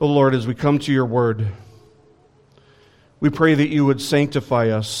O Lord, as we come to your word, we pray that you would sanctify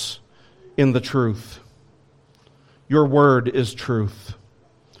us in the truth. Your word is truth.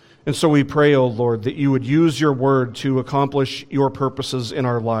 And so we pray, O Lord, that you would use your word to accomplish your purposes in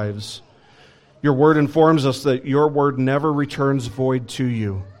our lives. Your word informs us that your word never returns void to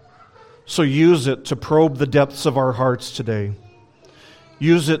you. So use it to probe the depths of our hearts today.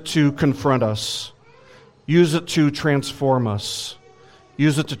 Use it to confront us. Use it to transform us.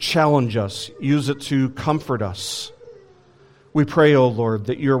 Use it to challenge us. Use it to comfort us. We pray, O Lord,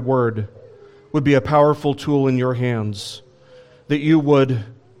 that your word would be a powerful tool in your hands, that you would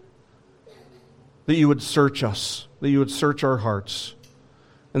search us, that you would search our hearts,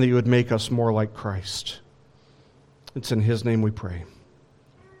 and that you would make us more like Christ. It's in his name we pray.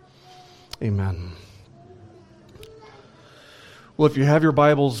 Amen. Well, if you have your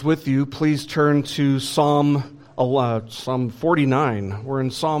Bibles with you, please turn to Psalm 49. We're in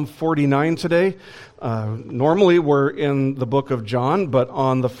Psalm 49 today. Normally we're in the book of John, but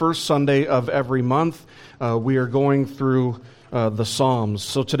on the first Sunday of every month, we are going through the Psalms.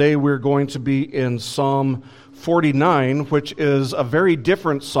 So today we're going to be in Psalm 49, which is a very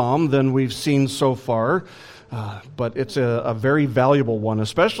different psalm than we've seen so far, but it's a very valuable one,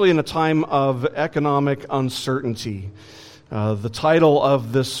 especially in a time of economic uncertainty. The title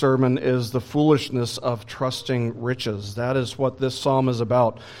of this sermon is The Foolishness of Trusting Riches. That is what this psalm is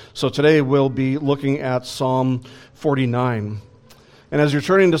about. So today we'll be looking at Psalm 49. And as you're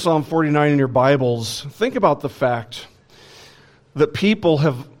turning to Psalm 49 in your Bibles, think about the fact that people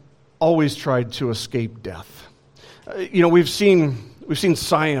have always tried to escape death. We've seen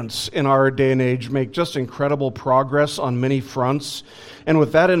science in our day and age make just incredible progress on many fronts. And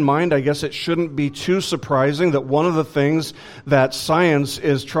with that in mind, I guess it shouldn't be too surprising that one of the things that science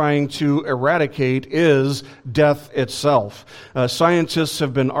is trying to eradicate is death itself. Scientists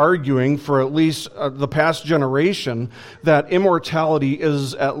have been arguing for at least the past generation that immortality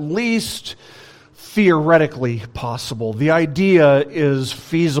is at least theoretically possible. The idea is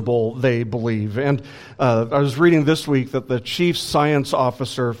feasible, they believe. And I was reading this week that the chief science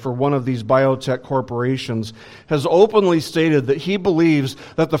officer for one of these biotech corporations has openly stated that he believes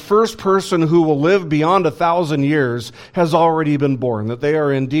that the first person who will live beyond 1,000 years has already been born, that they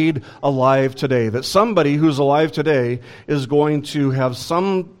are indeed alive today, that somebody who's alive today is going to have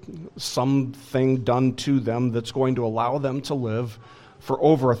something done to them that's going to allow them to live for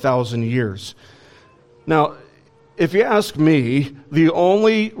over 1,000 years. Now, if you ask me, the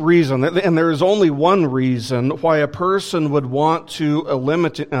only reason, and there is only one reason why a person would want to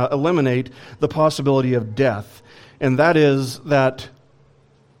eliminate the possibility of death, and that is that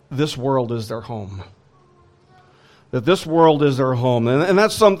this world is their home. That this world is their home. And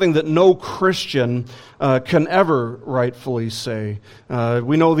that's something that no Christian can ever rightfully say.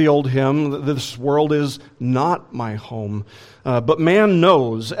 We know the old hymn, this world is not my home. But man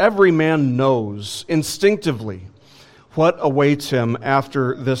knows, every man knows instinctively what awaits him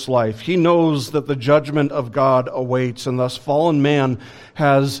after this life. He knows that the judgment of God awaits, and thus fallen man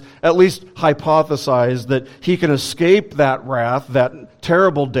has at least hypothesized that he can escape that wrath, that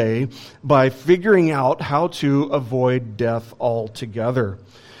terrible day, by figuring out how to avoid death altogether.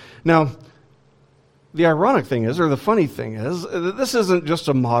 Now, the ironic thing is, or the funny thing is, that this isn't just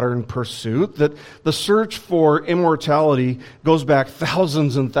a modern pursuit, that the search for immortality goes back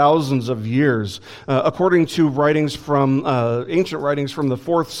thousands and thousands of years. According to writings from, ancient writings from the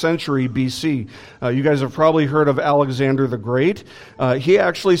 4th century BC, you guys have probably heard of Alexander the Great. He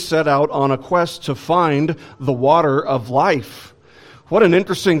actually set out on a quest to find the water of life. What an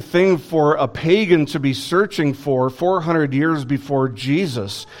interesting thing for a pagan to be searching for 400 years before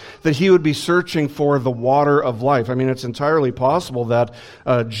Jesus, that he would be searching for the water of life. I mean, it's entirely possible that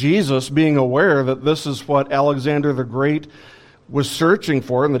Jesus, being aware that this is what Alexander the Great was searching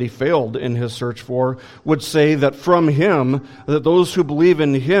for and that he failed in his search for, would say that from him, that those who believe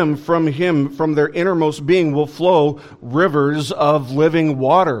in him, from their innermost being will flow rivers of living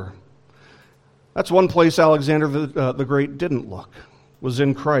water. That's one place Alexander the Great didn't look. Was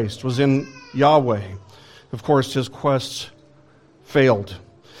in Christ, was in Yahweh. Of course, his quest failed.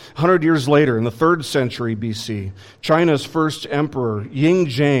 100 years later, in the 3rd century BC, China's first emperor, Yin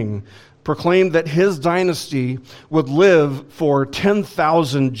Zhang, proclaimed that his dynasty would live for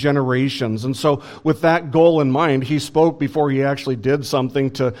 10,000 generations. And so with that goal in mind, he spoke before he actually did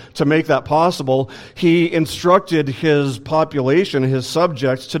something to make that possible. He instructed his population, his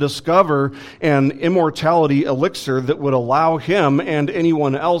subjects, to discover an immortality elixir that would allow him and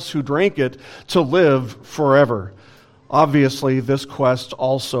anyone else who drank it to live forever. Obviously, this quest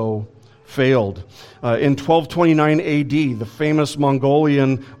also failed. In 1229 AD, the famous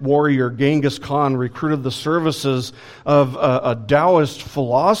Mongolian warrior Genghis Khan recruited the services of a Taoist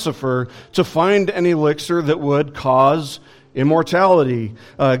philosopher to find an elixir that would cause immortality.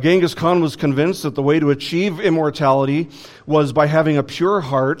 Genghis Khan was convinced that the way to achieve immortality was by having a pure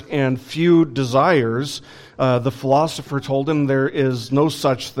heart and few desires. The philosopher told him there is no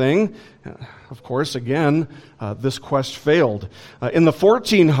such thing. Of course, again, this quest failed. In the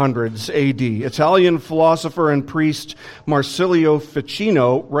 1400s AD, Italian philosopher and priest Marsilio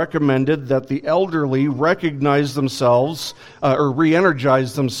Ficino recommended that the elderly recognize themselves or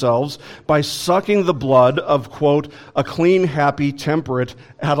re-energize themselves by sucking the blood of, quote, a clean, happy, temperate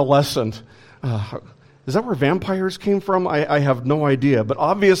adolescent. Is that where vampires came from? I have no idea. But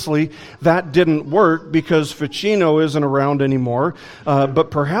obviously that didn't work because Ficino isn't around anymore.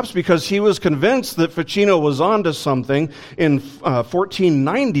 But perhaps because he was convinced that Ficino was onto something. In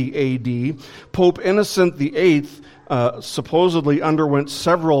 1490 AD, Pope Innocent VIII supposedly underwent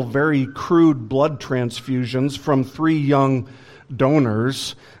several very crude blood transfusions from 3 young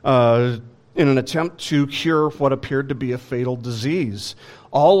donors in an attempt to cure what appeared to be a fatal disease.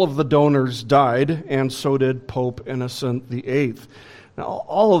 All of the donors died, and so did Pope Innocent VIII. Now,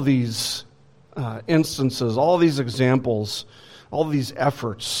 all of these instances, all of these examples, all of these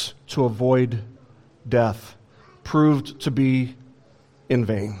efforts to avoid death proved to be in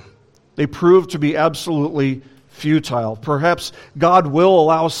vain. They proved to be absolutely futile. Perhaps God will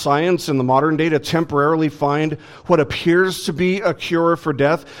allow science in the modern day to temporarily find what appears to be a cure for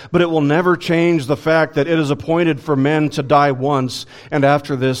death, but it will never change the fact that it is appointed for men to die once, and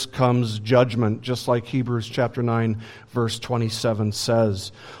after this comes judgment, just like Hebrews chapter 9, verse 27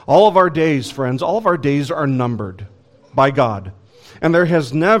 says. All of our days, friends, all of our days are numbered by God. And there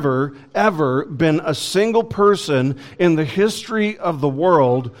has never, ever been a single person in the history of the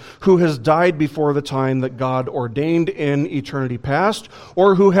world who has died before the time that God ordained in eternity past,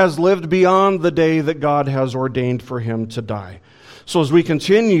 or who has lived beyond the day that God has ordained for him to die. So as we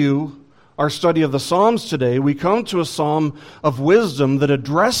continue our study of the Psalms today, we come to a psalm of wisdom that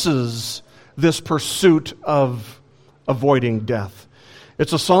addresses this pursuit of avoiding death.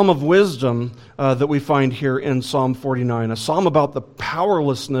 It's a psalm of wisdom that we find here in Psalm 49, a psalm about the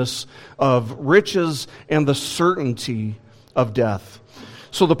powerlessness of riches and the certainty of death.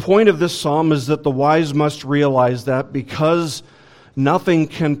 So the point of this psalm is that the wise must realize that because nothing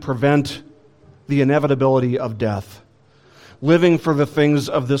can prevent the inevitability of death, living for the things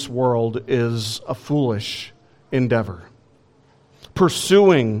of this world is a foolish endeavor.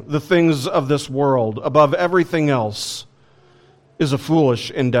 Pursuing the things of this world above everything else is a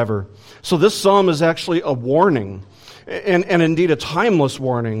foolish endeavor. So this psalm is actually a warning, and indeed a timeless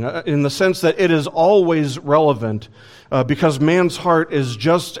warning, in the sense that it is always relevant, because man's heart is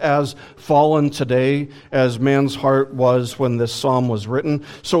just as fallen today as man's heart was when this psalm was written.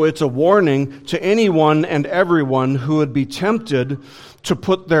 So it's a warning to anyone and everyone who would be tempted to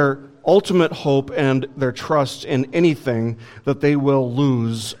put their ultimate hope and their trust in anything that they will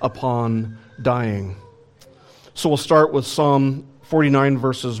lose upon dying. So we'll start with Psalm 49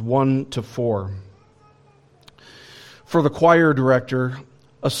 verses 1 to 4. For the choir director,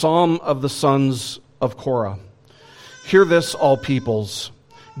 a psalm of the sons of Korah. Hear this, all peoples.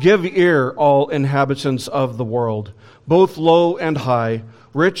 Give ear, all inhabitants of the world, both low and high,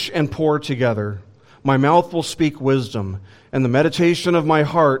 rich and poor together. My mouth will speak wisdom, and the meditation of my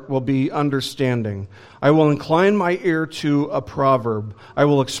heart will be understanding. I will incline my ear to a proverb. I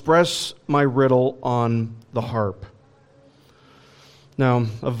will express my riddle on the harp. Now,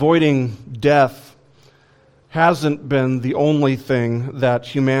 avoiding death hasn't been the only thing that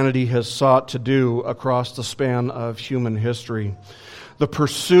humanity has sought to do across the span of human history. The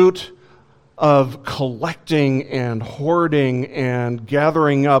pursuit of collecting and hoarding and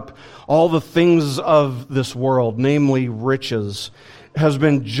gathering up all the things of this world, namely riches, has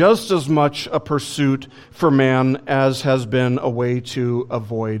been just as much a pursuit for man as has been a way to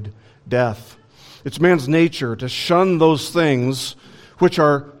avoid death. It's man's nature to shun those things which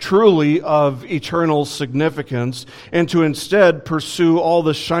are truly of eternal significance, and to instead pursue all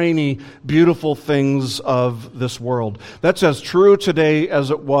the shiny, beautiful things of this world. That's as true today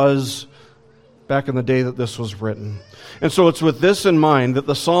as it was back in the day that this was written. And so it's with this in mind that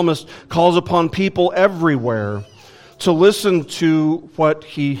the psalmist calls upon people everywhere to listen to what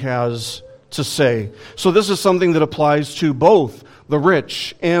he has to say. So this is something that applies to both the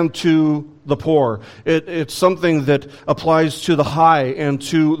rich and to the poor. It's something that applies to the high and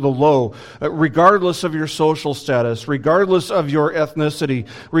to the low, regardless of your social status, regardless of your ethnicity,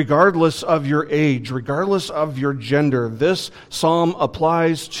 regardless of your age, regardless of your gender. This psalm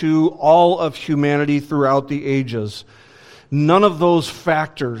applies to all of humanity throughout the ages. None of those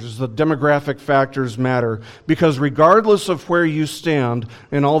factors, the demographic factors, matter, because regardless of where you stand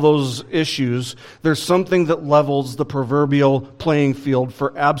in all those issues, there's something that levels the proverbial playing field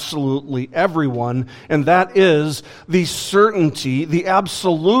for absolutely everyone, and that is the certainty, the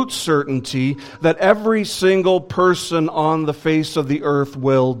absolute certainty, that every single person on the face of the earth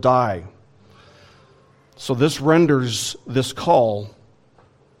will die. So this renders this call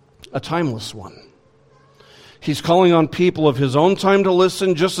a timeless one. He's calling on people of his own time to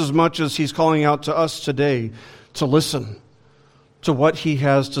listen just as much as he's calling out to us today to listen to what he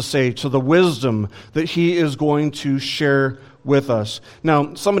has to say, to the wisdom that he is going to share with us.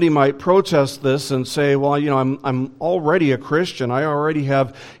 Now, somebody might protest this and say, well, I'm already a Christian. I already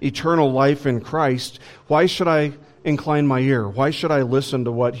have eternal life in Christ. Why should I incline my ear? Why should I listen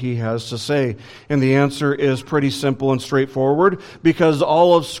to what he has to say? And the answer is pretty simple and straightforward, because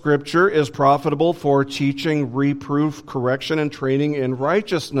all of Scripture is profitable for teaching, reproof, correction, and training in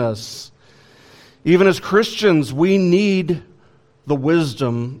righteousness. Even as Christians, we need the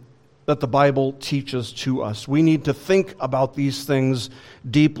wisdom that the Bible teaches to us. We need to think about these things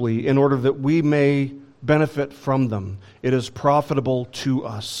deeply in order that we may benefit from them. It is profitable to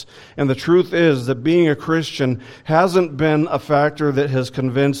us. And the truth is that being a Christian hasn't been a factor that has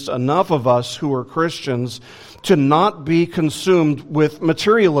convinced enough of us who are Christians to not be consumed with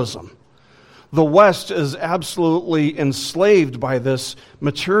materialism. The West is absolutely enslaved by this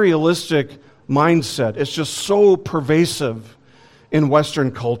materialistic mindset. It's just so pervasive in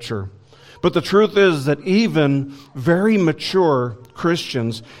Western culture. But the truth is that even very mature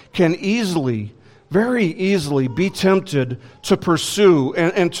Christians can very easily be tempted to pursue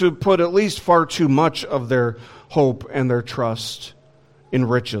and to put at least far too much of their hope and their trust in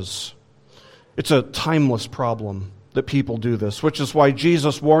riches. It's a timeless problem that people do this, which is why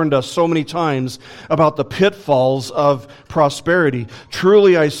Jesus warned us so many times about the pitfalls of prosperity.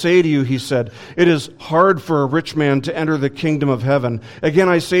 Truly I say to you, he said, it is hard for a rich man to enter the kingdom of heaven. Again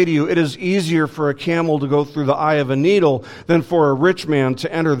I say to you, it is easier for a camel to go through the eye of a needle than for a rich man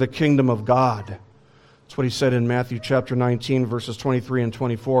to enter the kingdom of God. That's what he said in Matthew chapter 19, verses 23 and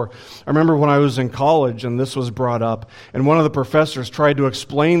 24. I remember when I was in college and this was brought up, and one of the professors tried to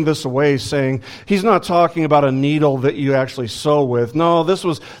explain this away, saying, he's not talking about a needle that you actually sew with. No, this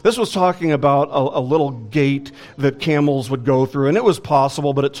was talking about a little gate that camels would go through, and it was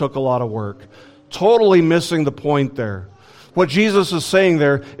possible, but it took a lot of work. Totally missing the point there. What Jesus is saying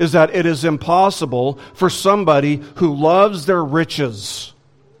there is that it is impossible for somebody who loves their riches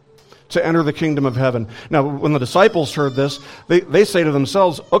to enter the kingdom of heaven. Now, when the disciples heard this, they say to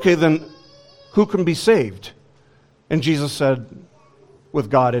themselves, okay, then who can be saved? And Jesus said, with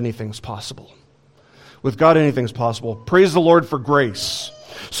God, anything's possible. With God, anything's possible. Praise the Lord for grace.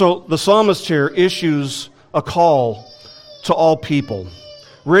 So the psalmist here issues a call to all people,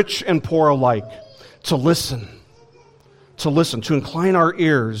 rich and poor alike, to listen, to incline our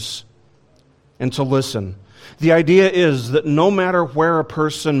ears and to listen. The idea is that no matter where a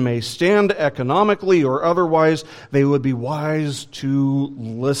person may stand economically or otherwise, they would be wise to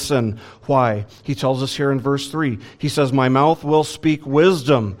listen. Why? He tells us here in verse 3. He says, my mouth will speak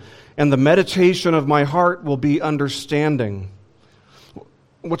wisdom, and the meditation of my heart will be understanding.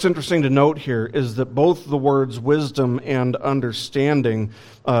 What's interesting to note here is that both the words wisdom and understanding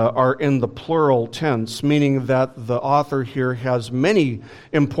are in the plural tense, meaning that the author here has many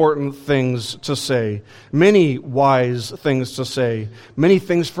important things to say, many wise things to say, many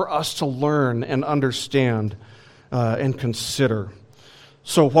things for us to learn and understand and consider.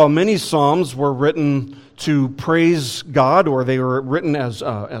 So while many psalms were written to praise God, or they were written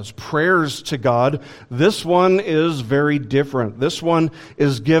as prayers to God, this one is very different. This one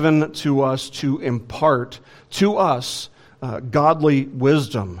is given to us to impart to us godly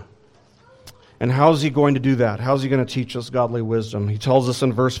wisdom. And how is he going to do that? How is he going to teach us godly wisdom? He tells us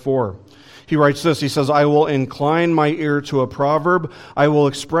in verse 4. He writes this, he says, I will incline my ear to a proverb, I will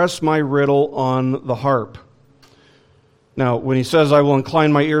express my riddle on the harp. Now, when he says, I will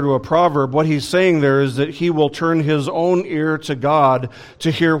incline my ear to a proverb, what he's saying there is that he will turn his own ear to God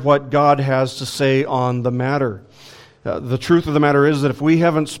to hear what God has to say on the matter. The truth of the matter is that if we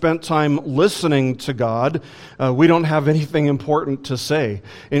haven't spent time listening to God, we don't have anything important to say.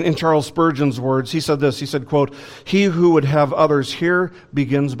 In Charles Spurgeon's words, he said this, he said, quote, he who would have others hear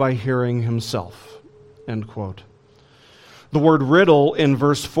begins by hearing himself, end quote. The word riddle in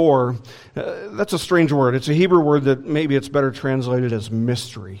verse 4, that's a strange word. It's a Hebrew word that maybe it's better translated as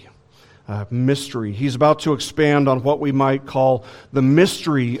mystery. Mystery. He's about to expand on what we might call the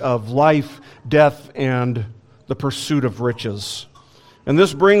mystery of life, death, and the pursuit of riches. And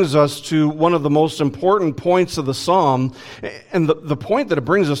this brings us to one of the most important points of the psalm. And the point that it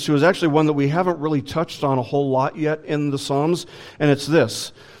brings us to is actually one that we haven't really touched on a whole lot yet in the Psalms. And it's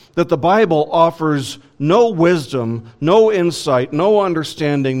this, that the Bible offers no wisdom, no insight, no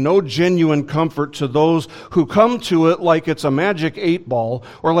understanding, no genuine comfort to those who come to it like it's a magic 8-ball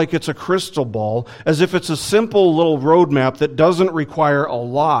or like it's a crystal ball, as if it's a simple little roadmap that doesn't require a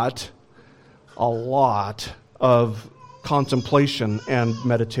lot of contemplation and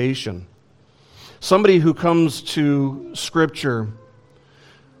meditation. Somebody who comes to Scripture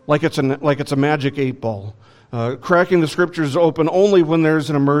like it's a magic 8-ball, cracking the Scriptures open only when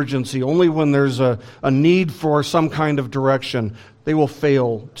there's an emergency, only when there's a need for some kind of direction, they will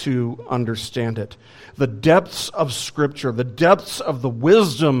fail to understand it. The depths of Scripture, the depths of the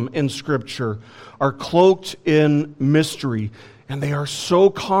wisdom in Scripture are cloaked in mystery. And they are so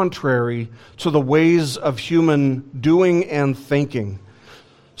contrary to the ways of human doing and thinking.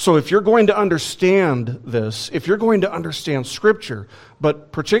 So if you're going to understand this, if you're going to understand Scripture,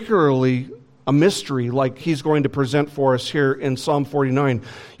 but particularly a mystery like he's going to present for us here in Psalm 49,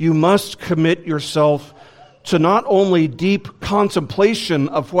 you must commit yourself to not only deep contemplation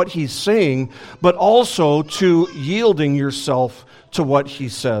of what he's saying, but also to yielding yourself to what he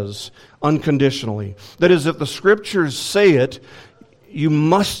says unconditionally. That is, if the Scriptures say it, you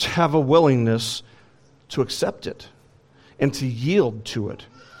must have a willingness to accept it and to yield to it,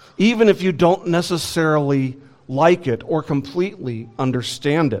 even if you don't necessarily like it or completely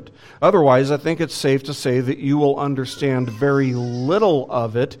understand it. Otherwise, I think it's safe to say that you will understand very little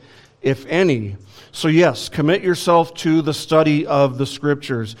of it, if any. So yes, commit yourself to the study of the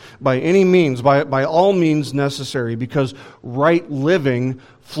Scriptures by any means, by all means necessary, because right living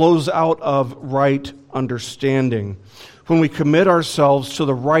flows out of right understanding. When we commit ourselves to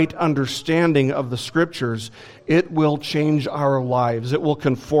the right understanding of the Scriptures, it will change our lives. It will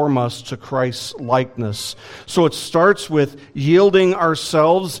conform us to Christ's likeness. So it starts with yielding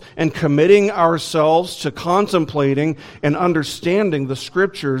ourselves and committing ourselves to contemplating and understanding the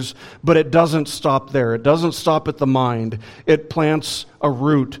Scriptures, but it doesn't stop there. It doesn't stop at the mind. It plants a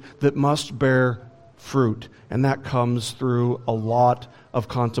root that must bear fruit, and that comes through a lot of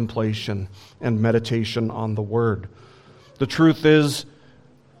contemplation and meditation on the Word. The truth is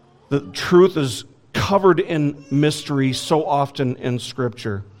covered in mystery so often in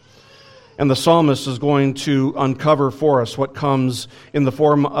Scripture. And the psalmist is going to uncover for us what comes in the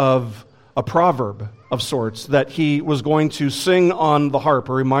form of a proverb of sorts that he was going to sing on the harp,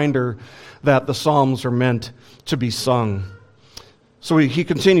 a reminder that the Psalms are meant to be sung. So he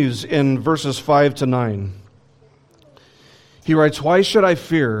continues in verses 5 to 9. He writes, "Why should I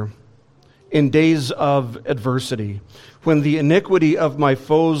fear in days of adversity, when the iniquity of my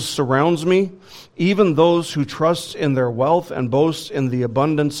foes surrounds me, even those who trust in their wealth and boast in the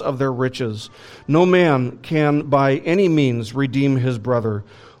abundance of their riches? No man can by any means redeem his brother,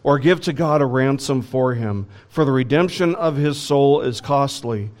 or give to God a ransom for him, for the redemption of his soul is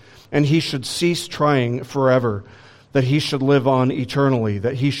costly, and he should cease trying forever, that he should live on eternally,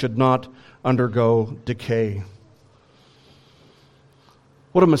 that he should not undergo decay."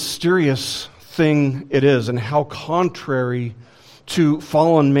 What a mysterious thing it is, and how contrary to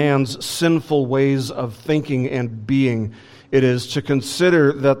fallen man's sinful ways of thinking and being it is to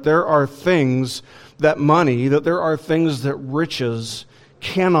consider that there are things that money, that there are things that riches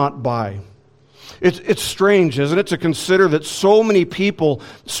cannot buy. It's strange, isn't it, to consider that so many people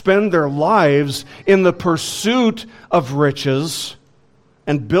spend their lives in the pursuit of riches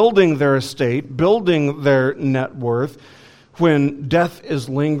and building their estate, building their net worth, when death is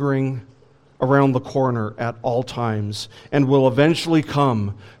lingering around the corner at all times and will eventually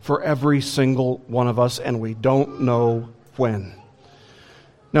come for every single one of us, and we don't know when.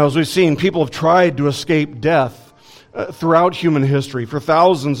 Now, as we've seen, people have tried to escape death throughout human history for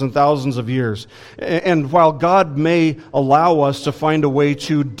thousands and thousands of years. And while God may allow us to find a way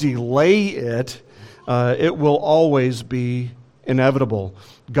to delay it, it will always be inevitable.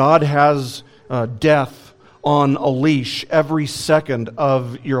 God has death on a leash every second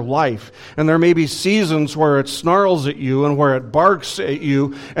of your life. And there may be seasons where it snarls at you and where it barks at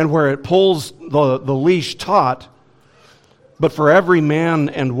you and where it pulls the leash taut. But for every man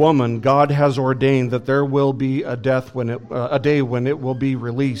and woman, God has ordained that there will be a day when it will be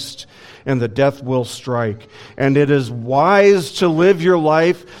released and the death will strike. And it is wise to live your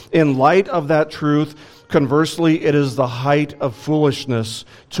life in light of that truth, Conversely, it is the height of foolishness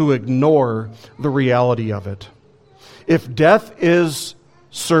to ignore the reality of it. If death is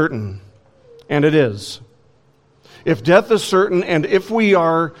certain, and it is, if death is certain, and if we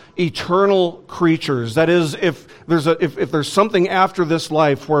are eternal creatures, that is, if there's something after this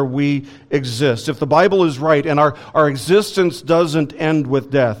life where we exist, if the Bible is right and our existence doesn't end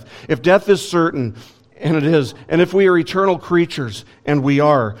with death, if death is certain, and it is, and if we are eternal creatures, and we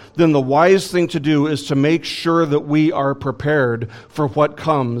are, then the wise thing to do is to make sure that we are prepared for what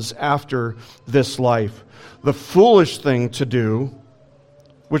comes after this life. The foolish thing to do,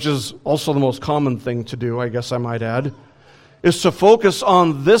 which is also the most common thing to do, I guess I might add, is to focus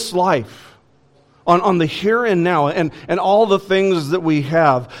on this life, on the here and now, and all the things that we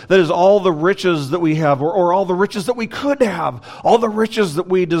have. That is, all the riches that we have, or all the riches that we could have, all the riches that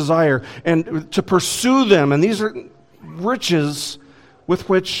we desire, and to pursue them. And these are riches with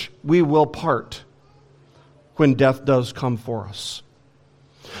which we will part when death does come for us.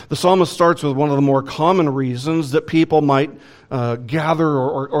 The psalmist starts with one of the more common reasons that people might gather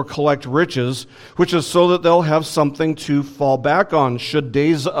or collect riches, which is so that they'll have something to fall back on should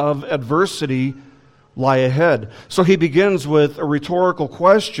days of adversity lie ahead. So he begins with a rhetorical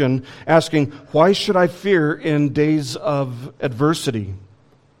question asking, why should I fear in days of adversity?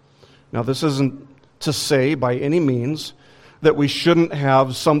 Now, this isn't to say by any means that we shouldn't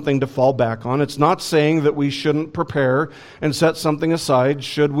have something to fall back on. It's not saying that we shouldn't prepare and set something aside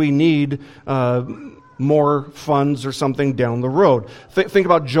should we need more funds or something down the road. Think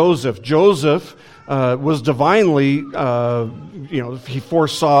about Joseph. Joseph was divinely, he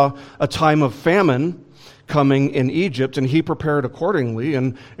foresaw a time of famine coming in Egypt, and he prepared accordingly,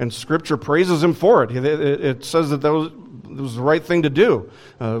 and Scripture praises him for it. It says that was the right thing to do.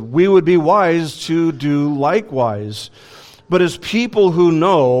 We would be wise to do likewise. But as people who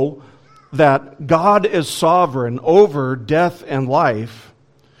know that God is sovereign over death and life,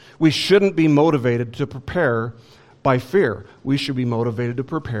 we shouldn't be motivated to prepare by fear. We should be motivated to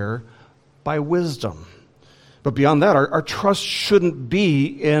prepare by wisdom. But beyond that, our trust shouldn't be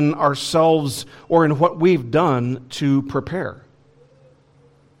in ourselves or in what we've done to prepare.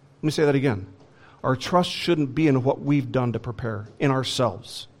 Let me say that again. Our trust shouldn't be in what we've done to prepare, in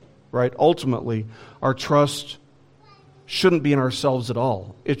ourselves, right? Ultimately, our trust shouldn't be in ourselves at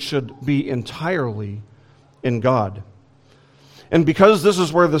all. It should be entirely in God. And because this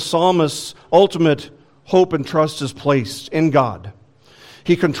is where the psalmist's ultimate hope and trust is placed, in God,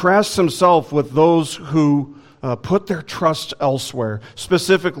 he contrasts himself with those who put their trust elsewhere,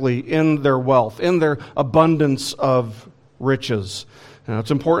 specifically in their wealth, in their abundance of riches. Now,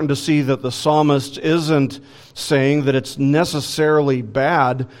 it's important to see that the psalmist isn't saying that it's necessarily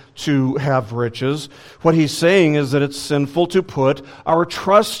bad to have riches. What he's saying is that it's sinful to put our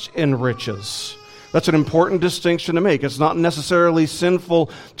trust in riches. That's an important distinction to make. It's not necessarily sinful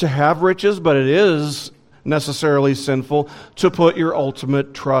to have riches, but it is necessarily sinful to put your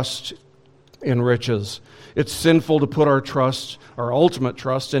ultimate trust in riches. It's sinful to put our ultimate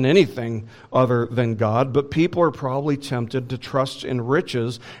trust in anything other than God, but people are probably tempted to trust in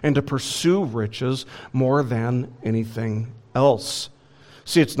riches and to pursue riches more than anything else.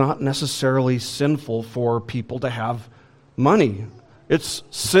 See, it's not necessarily sinful for people to have money. It's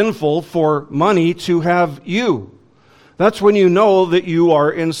sinful for money to have you. That's when you know that you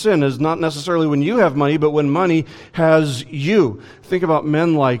are in sin. It's not necessarily when you have money, but when money has you. Think about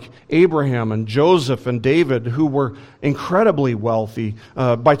men like Abraham and Joseph and David, who were incredibly wealthy.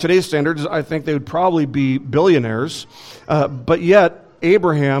 By today's standards, I think they would probably be billionaires. But yet,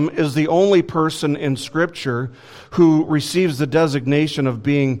 Abraham is the only person in Scripture who receives the designation of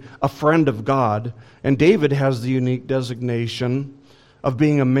being a friend of God. And David has the unique designation of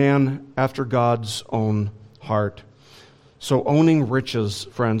being a man after God's own heart. So owning riches,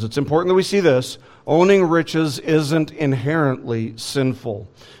 friends, it's important that we see this. Owning riches isn't inherently sinful.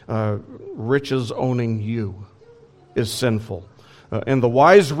 Riches owning you is sinful. And the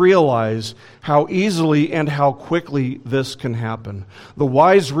wise realize how easily and how quickly this can happen. The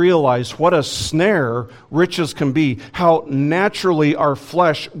wise realize what a snare riches can be, how naturally our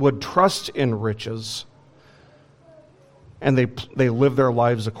flesh would trust in riches, and they live their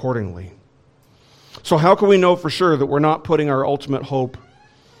lives accordingly. So how can we know for sure that we're not putting our ultimate hope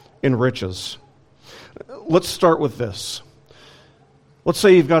in riches? Let's start with this. Let's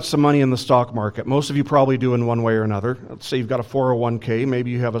say you've got some money in the stock market. Most of you probably do in one way or another. Let's say you've got a 401k.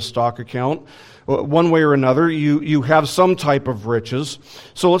 Maybe you have a stock account. One way or another, you have some type of riches.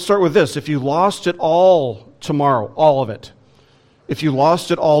 So let's start with this. If you lost it all tomorrow, all of it, if you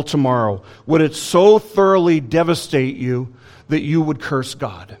lost it all tomorrow, would it so thoroughly devastate you that you would curse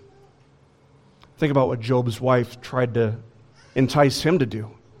God? Think about what Job's wife tried to entice him to do.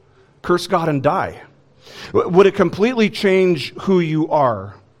 Curse God and die. Would it completely change who you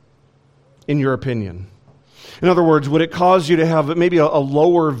are, in your opinion? In other words, would it cause you to have maybe a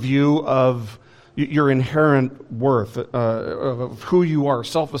lower view of your inherent worth, of who you are,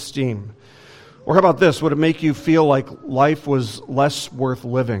 self-esteem? Or how about this? Would it make you feel like life was less worth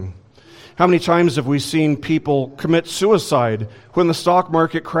living? How many times have we seen people commit suicide when the stock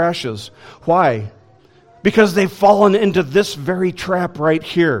market crashes? Why? Because they've fallen into this very trap right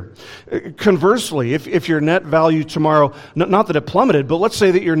here. Conversely, if your net value tomorrow, not that it plummeted, but let's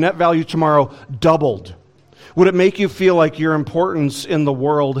say that your net value tomorrow doubled, would it make you feel like your importance in the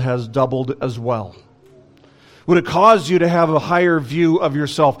world has doubled as well? Would it cause you to have a higher view of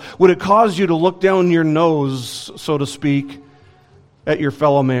yourself? Would it cause you to look down your nose, so to speak, at your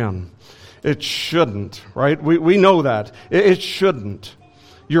fellow man? It shouldn't, right? We know that. It shouldn't.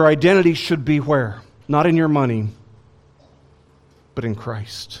 Your identity should be where? Not in your money, but in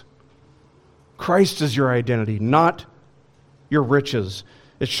Christ. Christ is your identity, not your riches.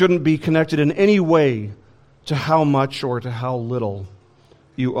 It shouldn't be connected in any way to how much or to how little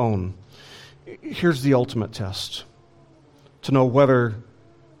you own. Here's the ultimate test to know whether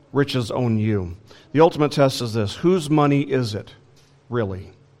riches own you. The ultimate test is this: whose money is it,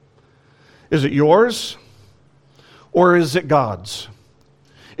 really? Is it yours, or is it God's?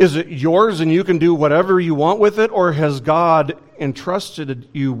 Is it yours and you can do whatever you want with it, or has God entrusted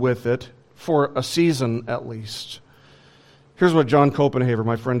you with it for a season at least? Here's what John Copenhaver,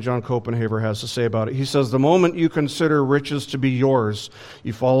 my friend John Copenhaver, has to say about it. He says, the moment you consider riches to be yours,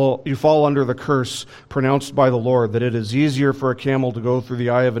 you fall under the curse pronounced by the Lord, that it is easier for a camel to go through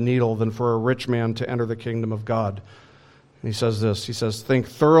the eye of a needle than for a rich man to enter the kingdom of God. And he says this, he says, think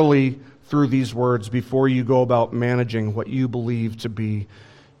thoroughly through these words before you go about managing what you believe to be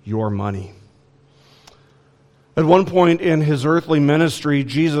your money. At one point in his earthly ministry,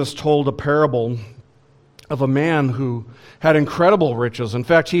 Jesus told a parable of a man who had incredible riches. In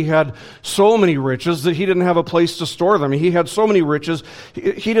fact, he had so many riches that he didn't have a place to store them. He had so many riches,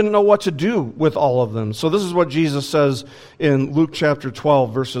 he didn't know what to do with all of them. So this is what Jesus says in Luke chapter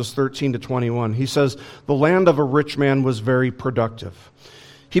 12, verses 13 to 21. He says, the land of a rich man was very productive.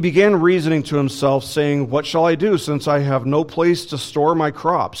 He began reasoning to himself, saying, what shall I do, since I have no place to store my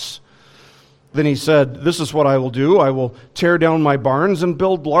crops? Then he said, this is what I will do. I will tear down my barns and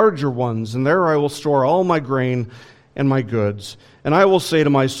build larger ones, and there I will store all my grain and my goods. And I will say to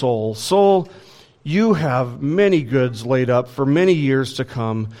my soul, soul, you have many goods laid up for many years to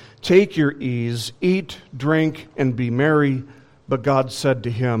come. Take your ease, eat, drink, and be merry. But God said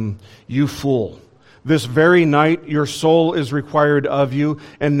to him, you fool, this very night your soul is required of you,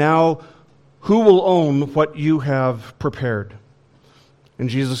 and now who will own what you have prepared? And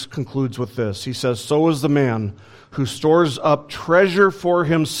Jesus concludes with this. He says, so is the man who stores up treasure for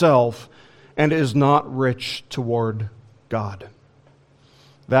himself and is not rich toward God.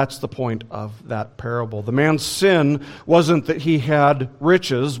 That's the point of that parable. The man's sin wasn't that he had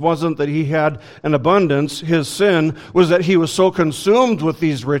riches, wasn't that he had an abundance. His sin was that he was so consumed with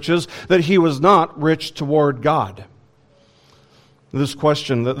these riches that he was not rich toward God. This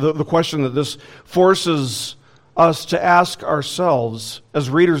question, the question that this forces us to ask ourselves as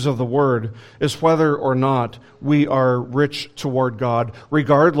readers of the Word is whether or not we are rich toward God,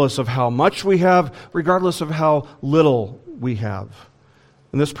 regardless of how much we have, regardless of how little we have.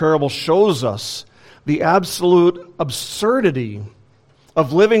 And this parable shows us the absolute absurdity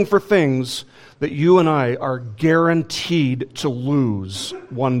of living for things that you and I are guaranteed to lose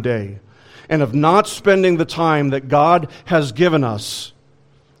one day, and of not spending the time that God has given us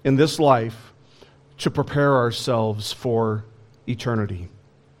in this life to prepare ourselves for eternity.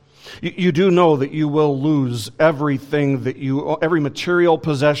 You do know that you will lose everything that you, every material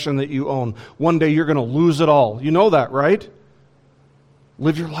possession that you own. One day you're going to lose it all. You know that, right?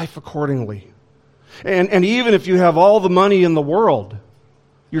 Live your life accordingly. And even if you have all the money in the world,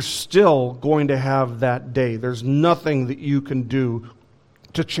 you're still going to have that day. There's nothing that you can do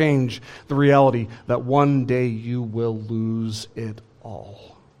to change the reality that one day you will lose it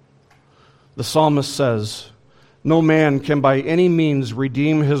all. The psalmist says, no man can by any means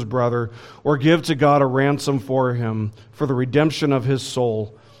redeem his brother or give to God a ransom for him, for the redemption of his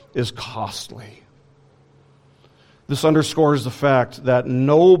soul is costly. This underscores the fact that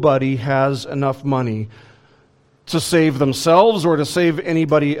nobody has enough money to save themselves or to save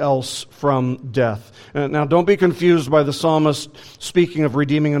anybody else from death. Now, don't be confused by the psalmist speaking of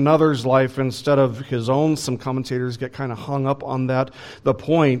redeeming another's life instead of his own. Some commentators get kind of hung up on that. The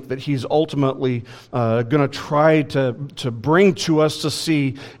point that he's ultimately going to try to bring to us to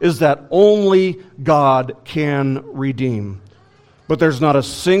see is that only God can redeem. But there's not a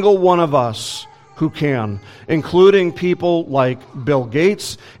single one of us who can, including people like Bill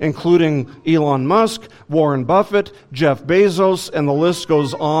Gates, including Elon Musk, Warren Buffett, Jeff Bezos, and the list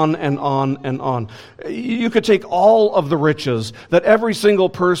goes on and on and on. You could take all of the riches that every single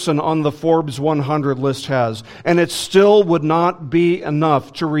person on the Forbes 100 list has, and it still would not be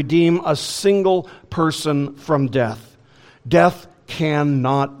enough to redeem a single person from death. Death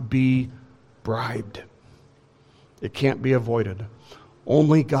cannot be bribed. It can't be avoided.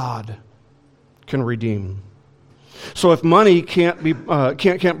 Only God can redeem. So if money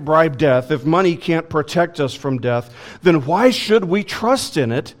can't bribe death, if money can't protect us from death, then why should we trust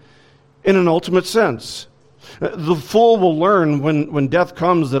in it in an ultimate sense? The fool will learn when death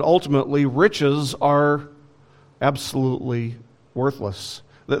comes that ultimately riches are absolutely worthless.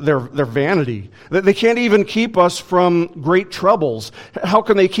 They're vanity. They can't even keep us from great troubles. How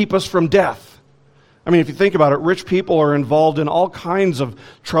can they keep us from death? I mean, if you think about it, rich people are involved in all kinds of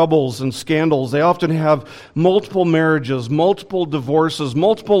troubles and scandals. They often have multiple marriages, multiple divorces,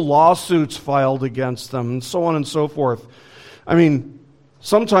 multiple lawsuits filed against them, and so on and so forth. I mean,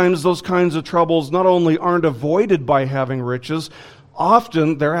 sometimes those kinds of troubles not only aren't avoided by having riches,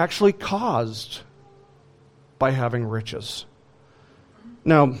 often they're actually caused by having riches.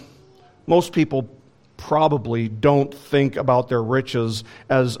 Now, most people probably don't think about their riches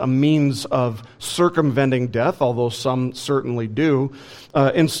as a means of circumventing death, although some certainly do.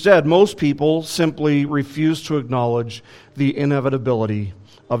 Instead, most people simply refuse to acknowledge the inevitability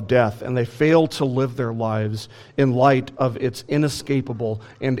of death, and they fail to live their lives in light of its inescapable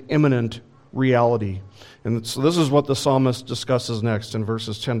and imminent reality. And so this is what the psalmist discusses next in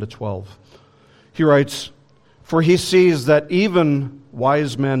verses 10 to 12. He writes, "For he sees that even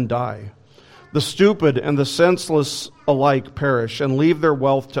wise men die. The stupid and the senseless alike perish and leave their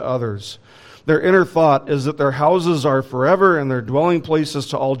wealth to others. Their inner thought is that their houses are forever and their dwelling places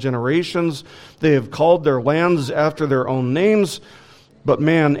to all generations. They have called their lands after their own names, but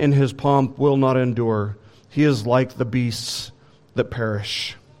man in his pomp will not endure. He is like the beasts that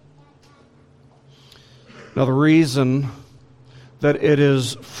perish." Now, the reason that it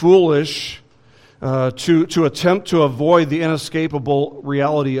is foolish to attempt to avoid the inescapable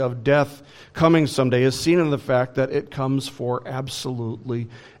reality of death coming someday is seen in the fact that it comes for absolutely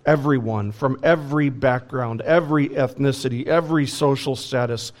everyone, from every background, every ethnicity, every social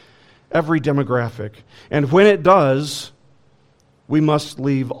status, every demographic. And when it does, we must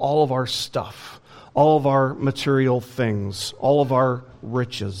leave all of our stuff, all of our material things, all of our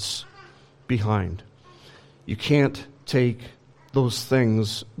riches behind. You can't take those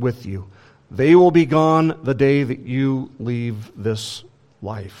things with you. They will be gone the day that you leave this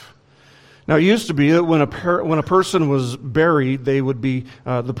life. Now, it used to be that when a person was buried, they would be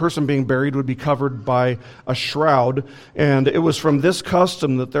the person being buried would be covered by a shroud, and it was from this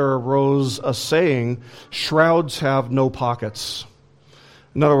custom that there arose a saying: "Shrouds have no pockets."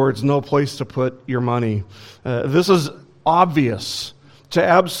 In other words, no place to put your money. This is obvious to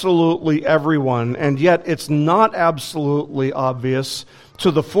absolutely everyone, and yet it's not absolutely obvious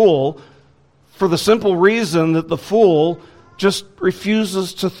to the fool, for the simple reason that the fool just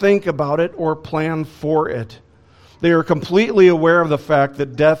refuses to think about it or plan for it. They are completely aware of the fact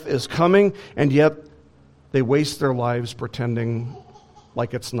that death is coming, and yet they waste their lives pretending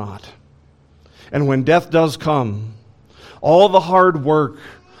like it's not. And when death does come, all the hard work,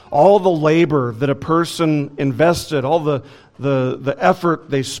 all the labor that a person invested, all the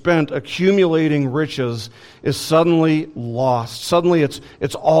effort they spent accumulating riches is suddenly lost. Suddenly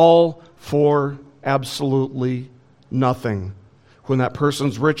it's all for absolutely nothing, when that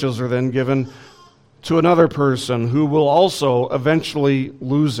person's riches are then given to another person who will also eventually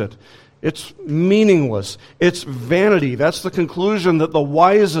lose it. It's meaningless. It's vanity. That's the conclusion that the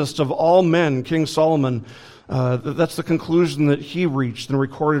wisest of all men, King Solomon, that's the conclusion that he reached and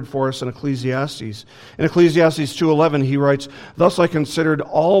recorded for us in Ecclesiastes. In Ecclesiastes 2:11, he writes, "Thus I considered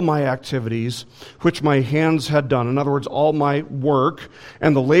all my activities which my hands had done," in other words, all my work,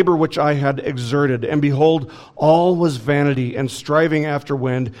 "and the labor which I had exerted. And behold, all was vanity and striving after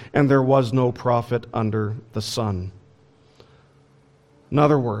wind, and there was no profit under the sun." In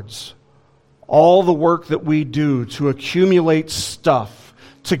other words, all the work that we do to accumulate stuff,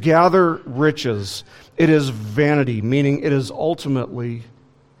 to gather riches, it is vanity, meaning it is ultimately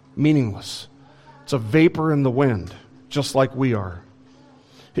meaningless. It's a vapor in the wind, just like we are.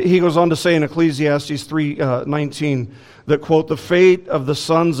 He goes on to say in Ecclesiastes 3:19 that, quote, "The fate of the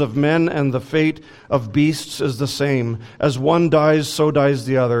sons of men and the fate of beasts is the same. As one dies, so dies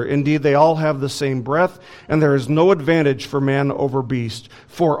the other. Indeed, they all have the same breath, and there is no advantage for man over beast,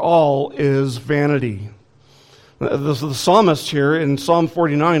 for all is vanity." The psalmist here in Psalm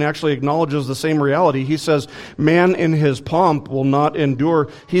 49 actually acknowledges the same reality. He says, "Man in his pomp will not endure.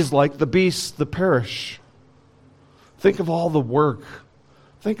 He's like the beasts that perish." Think of all the work.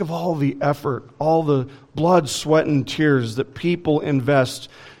 Think of all the effort, all the blood, sweat, and tears that people invest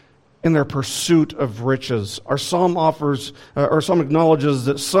in their pursuit of riches. Our psalm acknowledges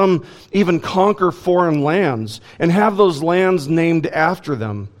that some even conquer foreign lands and have those lands named after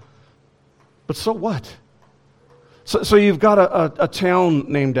them. But so what? So you've got a town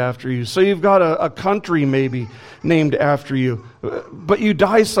named after you. So you've got a country maybe named after you. But you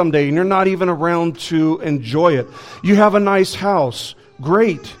die someday and you're not even around to enjoy it. You have a nice house.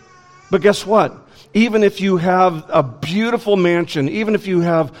 Great. But guess what? Even if you have a beautiful mansion, even if you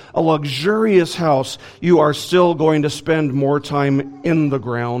have a luxurious house, you are still going to spend more time in the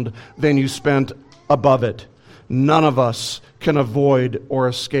ground than you spent above it. None of us can avoid or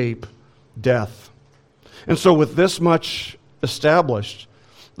escape death. And so with this much established,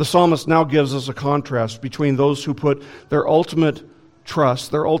 the psalmist now gives us a contrast between those who put their ultimate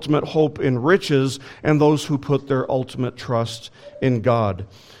trust, their ultimate hope in riches, and those who put their ultimate trust in God.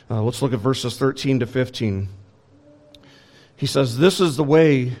 Let's look at verses 13 to 15. He says, "This is the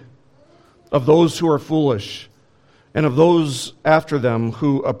way of those who are foolish, and of those after them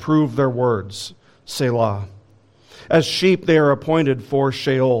who approve their words. Selah. As sheep they are appointed for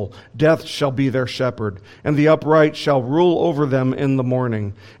Sheol. Death shall be their shepherd, and the upright shall rule over them in the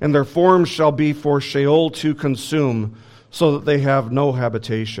morning. And their forms shall be for Sheol to consume, so that they have no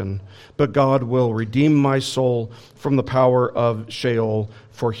habitation. But God will redeem my soul from the power of Sheol,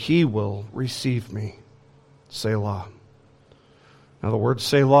 for he will receive me." Selah. Now the word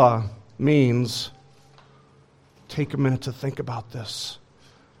Selah means take a minute to think about this.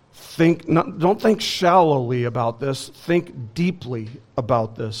 Don't think shallowly about this. Think deeply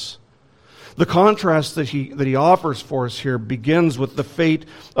about this. The contrast that he offers for us here begins with the fate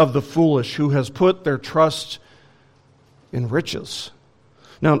of the foolish who has put their trust in riches.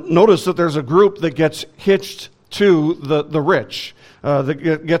 Now, notice that there's a group that gets hitched to the rich,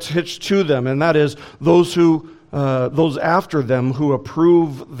 that gets hitched to them, and that is those after them who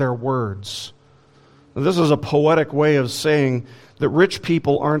approve their words. Now, this is a poetic way of saying that rich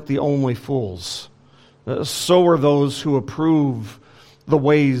people aren't the only fools. So are those who approve the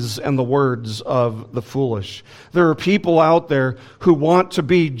ways and the words of the foolish. There are people out there who want to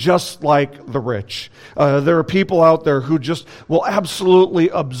be just like the rich. There are people out there who just will absolutely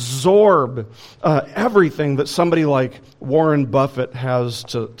absorb everything that somebody like Warren Buffett has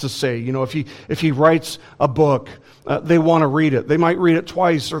to say. You know, if he writes a book, they want to read it. They might read it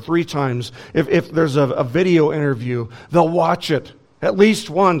twice or three times. If there's a video interview, they'll watch it at least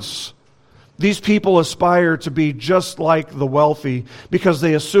once. These people aspire to be just like the wealthy because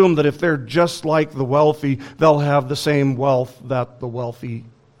they assume that if they're just like the wealthy, they'll have the same wealth that the wealthy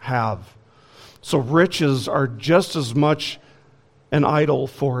have. So riches are just as much an idol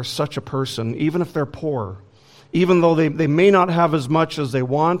for such a person, even if they're poor. Even though they may not have as much as they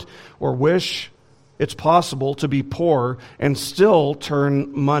want or wish, it's possible to be poor and still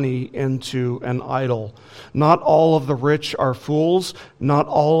turn money into an idol. Not all of the rich are fools. Not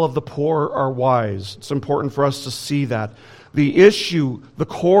all of the poor are wise. It's important for us to see that. The issue, the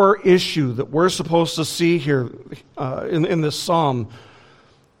core issue that we're supposed to see here in this psalm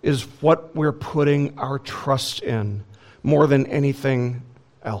is what we're putting our trust in more than anything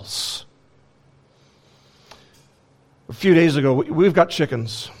else. A few days ago, we've got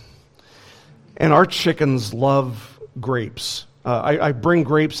chickens. And our chickens love grapes. I bring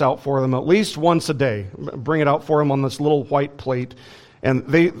grapes out for them at least once a day. Bring it out for them on this little white plate, and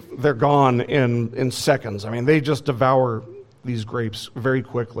they're gone in seconds. I mean, they just devour these grapes very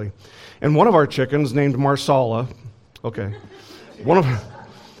quickly. And one of our chickens named Marsala, one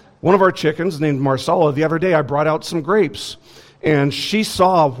of our chickens named Marsala, the other day I brought out some grapes. And she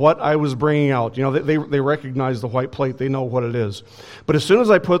saw what I was bringing out. You know, they recognize the white plate. They know what it is. But as soon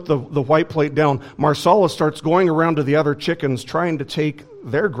as I put the white plate down, Marsala starts going around to the other chickens trying to take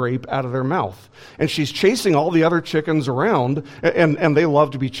their grape out of their mouth. And she's chasing all the other chickens around, and they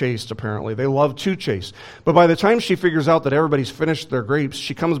love to be chased, apparently. They love to chase. But by the time she figures out that everybody's finished their grapes,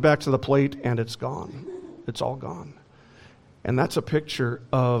 she comes back to the plate, and it's gone. It's all gone. And that's a picture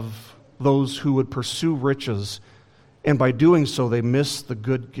of those who would pursue riches. And by doing so, they miss the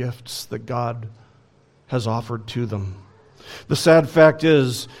good gifts that God has offered to them. The sad fact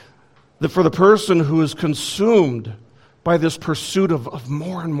is that for the person who is consumed by this pursuit of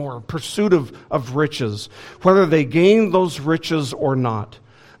more and more, pursuit of riches, whether they gain those riches or not,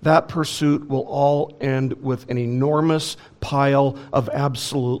 that pursuit will all end with an enormous pile of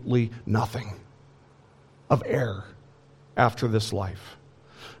absolutely nothing, of air after this life.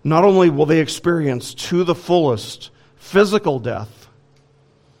 Not only will they experience to the fullest physical death,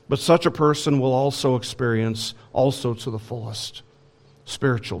 but such a person will also experience also to the fullest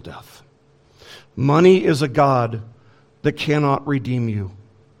spiritual death. Money is a god that cannot redeem you.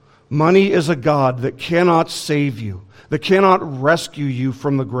 Money is a god that cannot save you, that cannot rescue you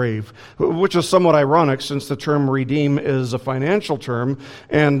from the grave, which is somewhat ironic since the term redeem is a financial term,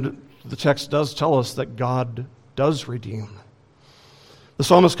 and the text does tell us that God does redeem. The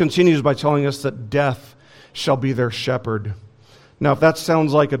psalmist continues by telling us that death shall be their shepherd. Now, if that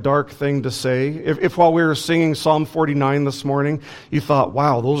sounds like a dark thing to say, if while we were singing Psalm 49 this morning, you thought,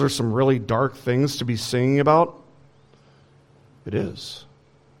 wow, those are some really dark things to be singing about, it is.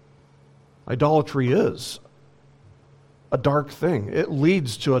 Idolatry is a dark thing. It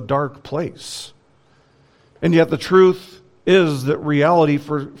leads to a dark place. And yet the truth is that reality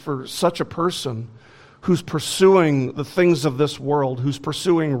for such a person who's pursuing the things of this world, who's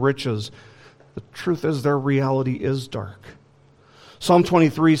pursuing riches, the truth is their reality is dark. Psalm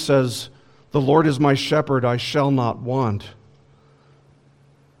 23 says, "The Lord is my shepherd, I shall not want."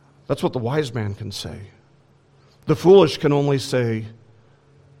 That's what the wise man can say. The foolish can only say,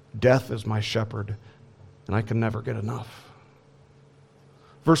 "Death is my shepherd, and I can never get enough."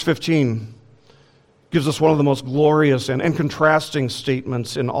 Verse 15 gives us one of the most glorious and contrasting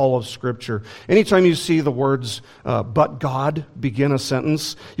statements in all of Scripture. Anytime you see the words, "but God," begin a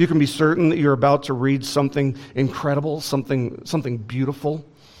sentence, you can be certain that you're about to read something incredible, something beautiful.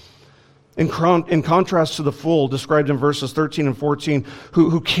 In contrast to the fool, described in verses 13 and 14,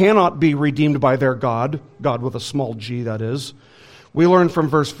 who cannot be redeemed by their God with a small g, that is, we learn from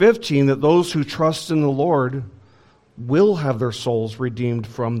verse 15 that those who trust in the Lord will have their souls redeemed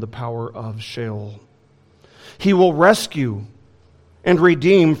from the power of Sheol. He will rescue and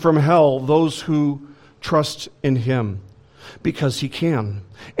redeem from hell those who trust in Him, because He can,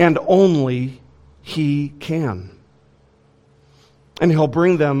 and only He can. And He'll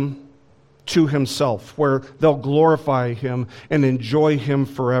bring them to Himself, where they'll glorify Him and enjoy Him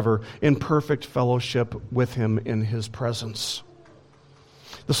forever in perfect fellowship with Him in His presence.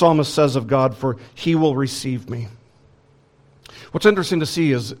 The psalmist says of God, "For He will receive me." What's interesting to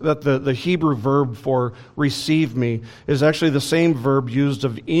see is that the Hebrew verb for receive me is actually the same verb used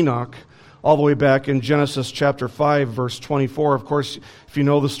of Enoch all the way back in Genesis chapter 5, verse 24. Of course, if you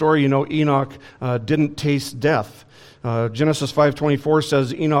know the story, you know Enoch didn't taste death. Genesis 5:24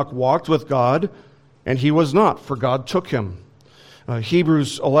 says Enoch walked with God, and he was not, for God took him.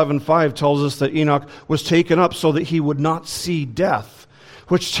 Hebrews 11:5 tells us that Enoch was taken up so that he would not see death,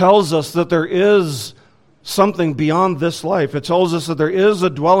 which tells us that there is something beyond this life. It tells us that there is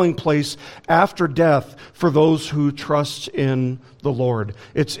a dwelling place after death for those who trust in the Lord.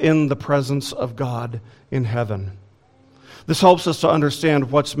 It's in the presence of God in heaven. This helps us to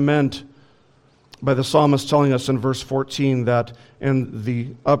understand what's meant by the psalmist telling us in verse 14 that, "And the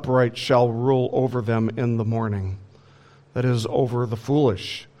upright shall rule over them in the morning." That is, over the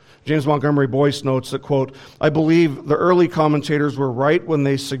foolish. James Montgomery Boyce notes that, quote, "I believe the early commentators were right when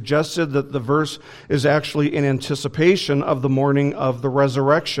they suggested that the verse is actually in anticipation of the morning of the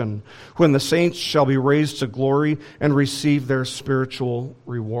resurrection, when the saints shall be raised to glory and receive their spiritual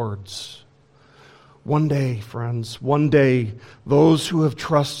rewards." One day, friends, one day, those who have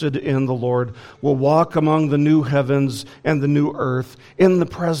trusted in the Lord will walk among the new heavens and the new earth in the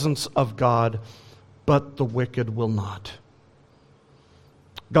presence of God, but the wicked will not.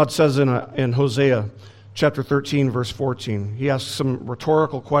 God says in Hosea chapter 13, verse 14, He asks some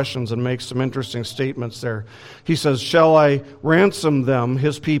rhetorical questions and makes some interesting statements there. He says, "Shall I ransom them,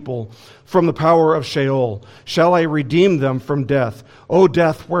 His people, from the power of Sheol? Shall I redeem them from death? O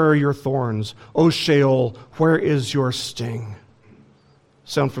death, where are your thorns? O Sheol, where is your sting?"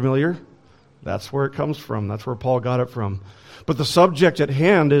 Sound familiar? That's where it comes from. That's where Paul got it from. But the subject at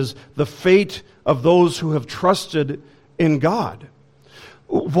hand is the fate of those who have trusted in God.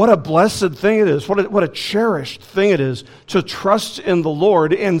 What a blessed thing it is. What a cherished thing it is to trust in the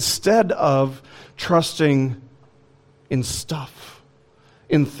Lord instead of trusting in stuff,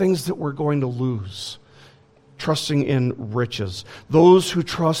 in things that we're going to lose, trusting in riches. Those who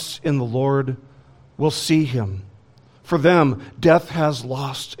trust in the Lord will see Him. For them, death has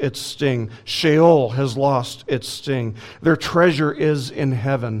lost its sting. Sheol has lost its sting. Their treasure is in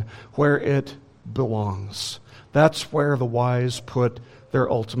heaven, where it belongs. That's where the wise put their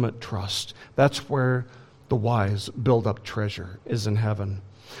ultimate trust. That's where the wise build up treasure, is in heaven.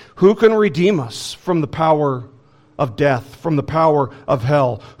 Who can redeem us from the power of death, from the power of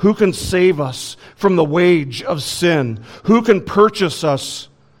hell? Who can save us from the wage of sin? Who can purchase us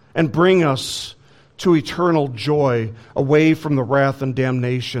and bring us to eternal joy away from the wrath and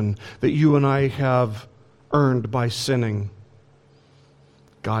damnation that you and I have earned by sinning?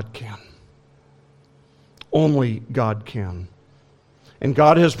 God can. Only God can. And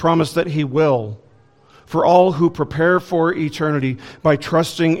God has promised that He will, for all who prepare for eternity by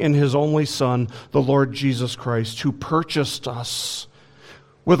trusting in His only Son, the Lord Jesus Christ, who purchased us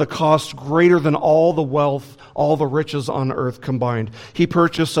with a cost greater than all the wealth, all the riches on earth combined. He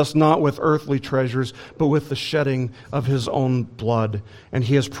purchased us not with earthly treasures, but with the shedding of His own blood. And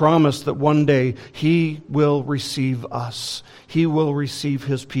He has promised that one day He will receive us. He will receive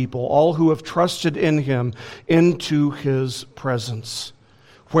His people, all who have trusted in Him, into His presence.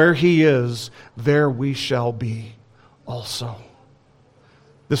 Where He is, there we shall be also.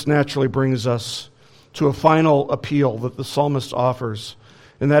 This naturally brings us to a final appeal that the psalmist offers,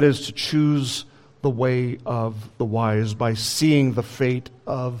 and that is to choose the way of the wise by seeing the fate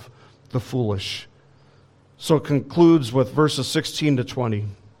of the foolish. So it concludes with verses 16 to 20. It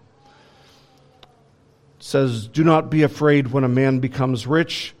says, "Do not be afraid when a man becomes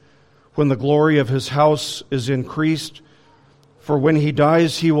rich, when the glory of his house is increased. For when he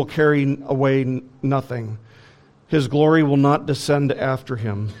dies, he will carry away nothing. His glory will not descend after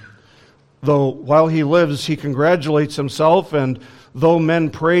him. Though while he lives, he congratulates himself, and though men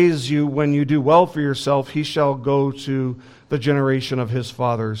praise you when you do well for yourself, he shall go to the generation of his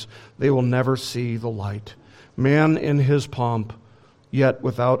fathers. They will never see the light. Man in his pomp, yet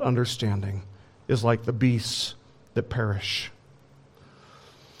without understanding, is like the beasts that perish."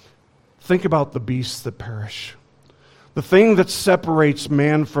 Think about the beasts that perish. The thing that separates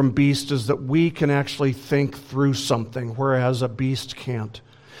man from beast is that we can actually think through something, whereas a beast can't.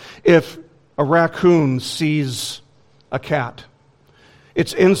 If a raccoon sees a cat,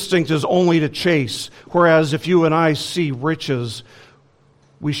 its instinct is only to chase, whereas if you and I see riches,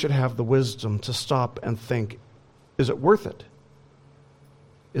 we should have the wisdom to stop and think, is it worth it?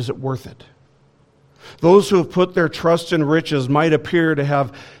 Is it worth it? Those who have put their trust in riches might appear to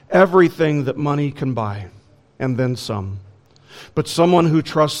have everything that money can buy, and then some. But someone who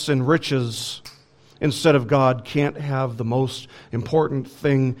trusts in riches instead of God can't have the most important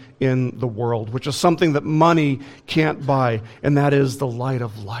thing in the world, which is something that money can't buy, and that is the light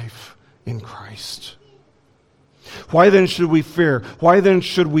of life in Christ. Why then should we fear? Why then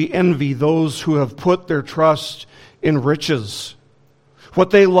should we envy those who have put their trust in riches? What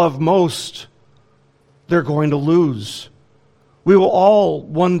they love most, they're going to lose. We will all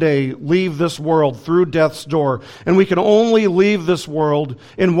one day leave this world through death's door, and we can only leave this world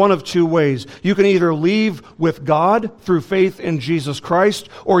in one of two ways. You can either leave with God through faith in Jesus Christ,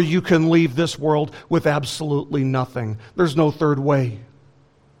 or you can leave this world with absolutely nothing. There's no third way.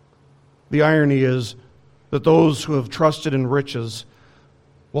 The irony is that those who have trusted in riches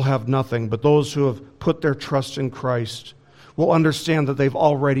will have nothing, but those who have put their trust in Christ will understand that they've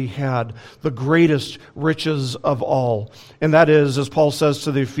already had the greatest riches of all. And that is, as Paul says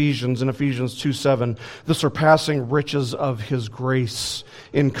to the Ephesians in Ephesians 2:7, the surpassing riches of His grace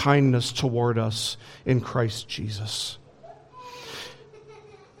in kindness toward us in Christ Jesus.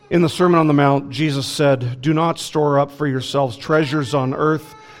 In the Sermon on the Mount, Jesus said, "Do not store up for yourselves treasures on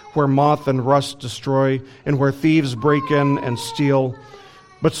earth where moth and rust destroy and where thieves break in and steal,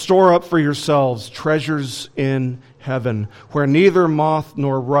 but store up for yourselves treasures in heaven, where neither moth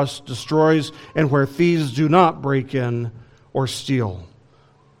nor rust destroys, and where thieves do not break in or steal."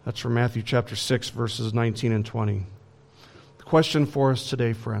 That's from Matthew chapter 6, verses 19 and 20. The question for us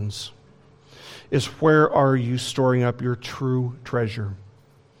today, friends, is where are you storing up your true treasure?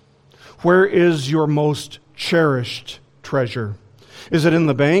 Where is your most cherished treasure? Is it in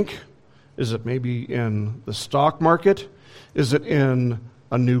the bank? Is it maybe in the stock market? Is it in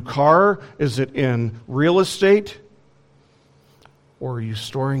a new car? Is it in real estate? Or are you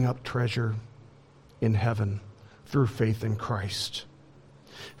storing up treasure in heaven through faith in Christ?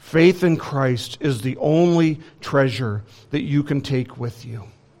 Faith in Christ is the only treasure that you can take with you.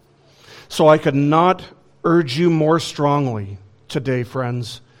 So I could not urge you more strongly today,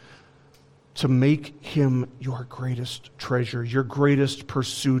 friends, to make Him your greatest treasure, your greatest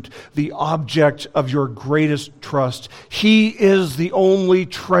pursuit, the object of your greatest trust. He is the only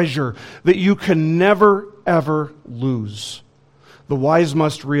treasure that you can never, ever lose. The wise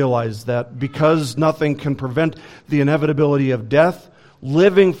must realize that because nothing can prevent the inevitability of death,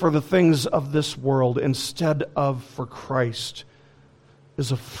 living for the things of this world instead of for Christ,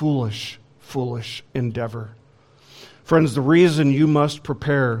 is a foolish, foolish endeavor. Friends, the reason you must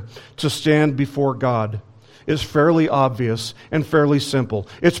prepare to stand before God is fairly obvious and fairly simple.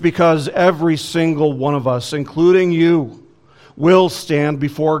 It's because every single one of us, including you, will stand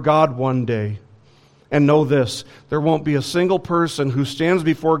before God one day. And know this, there won't be a single person who stands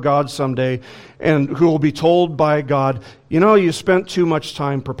before God someday and who will be told by God, you spent too much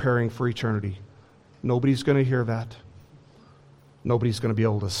time preparing for eternity. Nobody's going to hear that. Nobody's going to be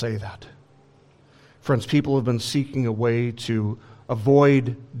able to say that. Friends, people have been seeking a way to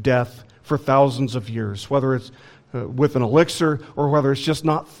avoid death for thousands of years, whether it's with an elixir or whether it's just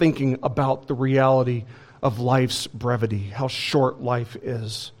not thinking about the reality of life's brevity, how short life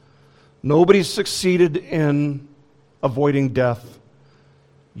is. Nobody's succeeded in avoiding death.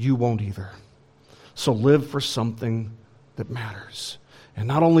 You won't either. So live for something that matters. And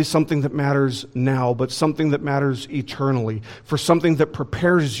not only something that matters now, but something that matters eternally, for something that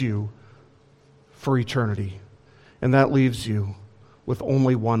prepares you for eternity. And that leaves you with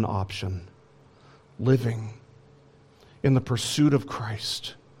only one option: living in the pursuit of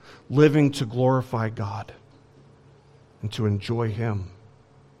Christ, living to glorify God and to enjoy Him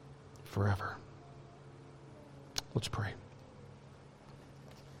forever. Let's pray.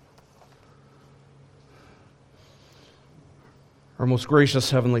 Our most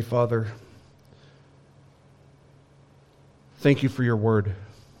gracious Heavenly Father, thank you for your word.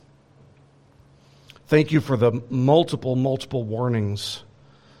 Thank you for the multiple warnings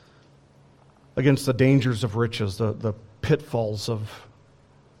against the dangers of riches, the pitfalls of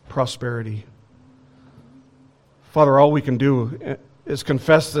prosperity. Father, all we can do is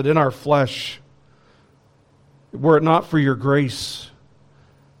confess that in our flesh, were it not for your grace,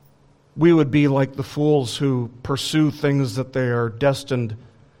 we would be like the fools who pursue things that they are destined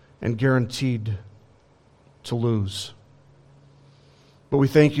and guaranteed to lose. But we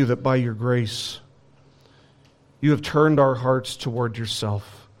thank you that by your grace, you have turned our hearts toward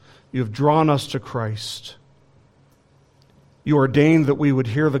yourself. You have drawn us to Christ. You ordained that we would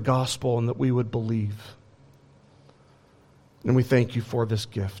hear the gospel and that we would believe. And we thank you for this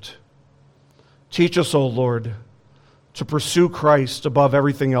gift. Teach us, O Lord, to pursue Christ above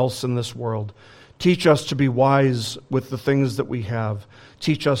everything else in this world. Teach us to be wise with the things that we have.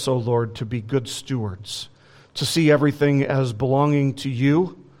 Teach us, O Lord, to be good stewards, to see everything as belonging to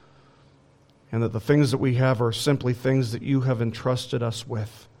you, and that the things that we have are simply things that you have entrusted us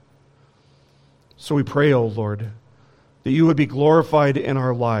with. So we pray, O Lord, that you would be glorified in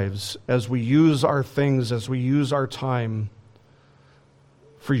our lives as we use our things, as we use our time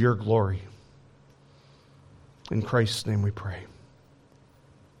for your glory. In Christ's name we pray.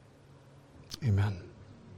 Amen.